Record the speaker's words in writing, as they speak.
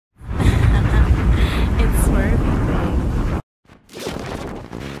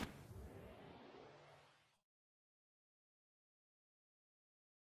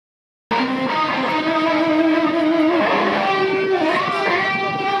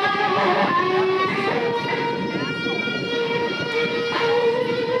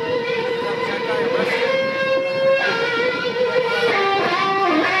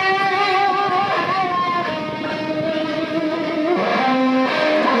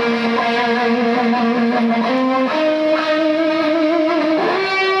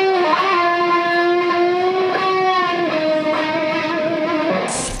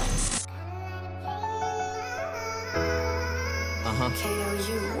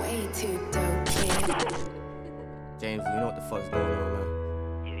too dope, kid. James, you know what the fuck's going on,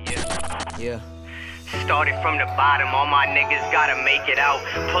 man? Yeah. Started from the bottom, all my niggas gotta make it out.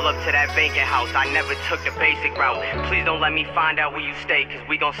 Pull up to that vacant house, I never took the basic route. Please don't let me find out where you stay, cause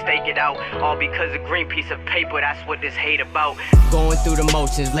we gon' stake it out. All because of green piece of paper, that's what this hate about. Going through the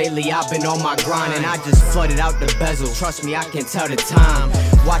motions, lately I've been on my grind, and I just flooded out the bezel. Trust me, I can tell the time.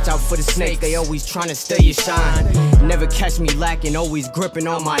 Watch out for the snakes, they always tryna steal your shine. Never catch me lacking, always gripping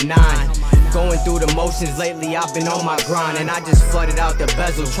on my 9. Going through the motions, lately I've been on my grind, and I just flooded out the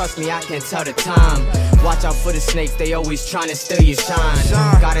bezel. Trust me, I can tell the time. Watch out for the snakes, they always tryna steal your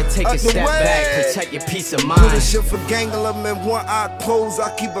shine. Gotta take a step back, protect your peace of mind. Do this shit for gangler, man, one eye closed,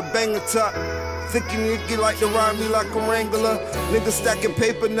 I keep a banger tuck. Thinking you get like to ride me like a wrangler. Niggas stacking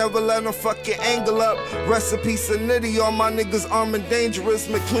paper, never let them fucking angle up. Recipes of nitty, all my niggas armed and dangerous.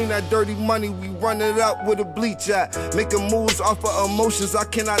 Man, clean that dirty money, we run it up with a bleach at. Making moves off of emotions, I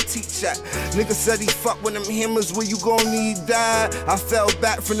cannot teach that. Nigga said he fuck with them hammers, where you gon' need that? I fell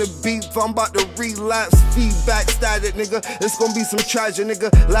back from the beat, I'm about to relapse. Feedback static, nigga, it's gonna be some tragic, nigga.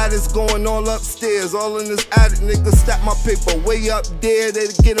 Ladders going all upstairs, all in this attic, nigga. Stack my paper way up there, they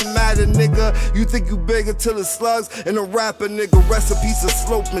get him mad at, nigga. You think you bigger till the slugs and a rapper, nigga. Recipes of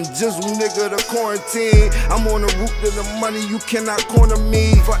slope and jizzle, nigga. The quarantine, I'm on the route to the money, you cannot corner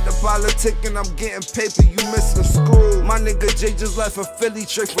me. Fuck the politic and I'm getting paper, you missing school. My nigga Jay just left a Philly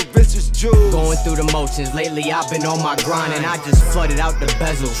trick for bitches jewels. Going through the motions, lately I've been on my grind, and I just flooded out the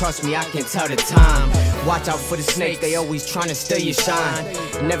bezel. Trust me, I can tell the time. Watch out for the snakes, they always tryna steal your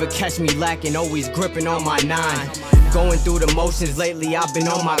shine. Never catch me lacking, always gripping on my 9. Going through the motions, lately I've been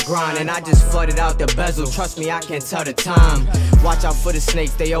on my grind, and I just flooded out the bezel. Trust me, I can tell the time. Watch out for the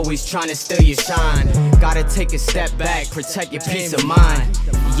snakes, they always tryna steal your shine. Gotta take a step back, protect your peace of mind.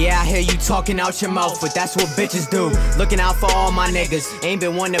 Yeah, I hear you talking out your mouth, but that's what bitches do. Looking out for all my niggas, ain't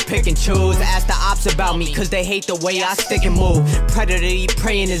been one to pick and choose. Ask the ops about me, cause they hate the way I stick and move. Predator eat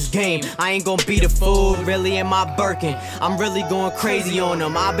prey in this game, I ain't gon' be the fool. Really in my Birkin, I'm really going crazy on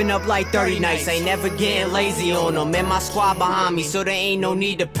them. I've been up like 30 nights, ain't never getting lazy on them. And my squad behind me, so there ain't no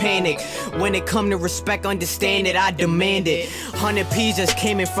need to panic. When it come to respect, understand it, I demand it. 100 P's just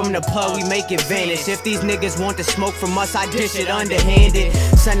came in from the plug, we make it vanish. If these niggas want the smoke from us, I dish it underhanded.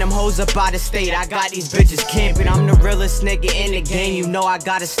 Send them hoes up out of state, I got these bitches camping. I'm the realest nigga in the game, you know I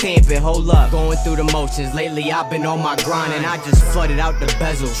gotta stamp it. Hold up, going through the motions, lately I've been on my grind, and I just flooded out the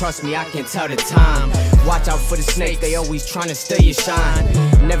bezel. Trust me, I can tell the time. Watch out for the snakes, they always tryna steal your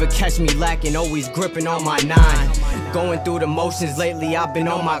shine. Never catch me lacking, always gripping on my 9. Going through the motions, lately I've been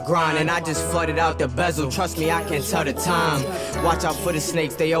on my grind, and I just flooded out the bezel. Trust me, I can tell the time. Watch out for the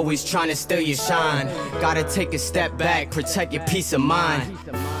snakes, they always tryna steal your shine. Gotta take a step back, protect your peace of mind.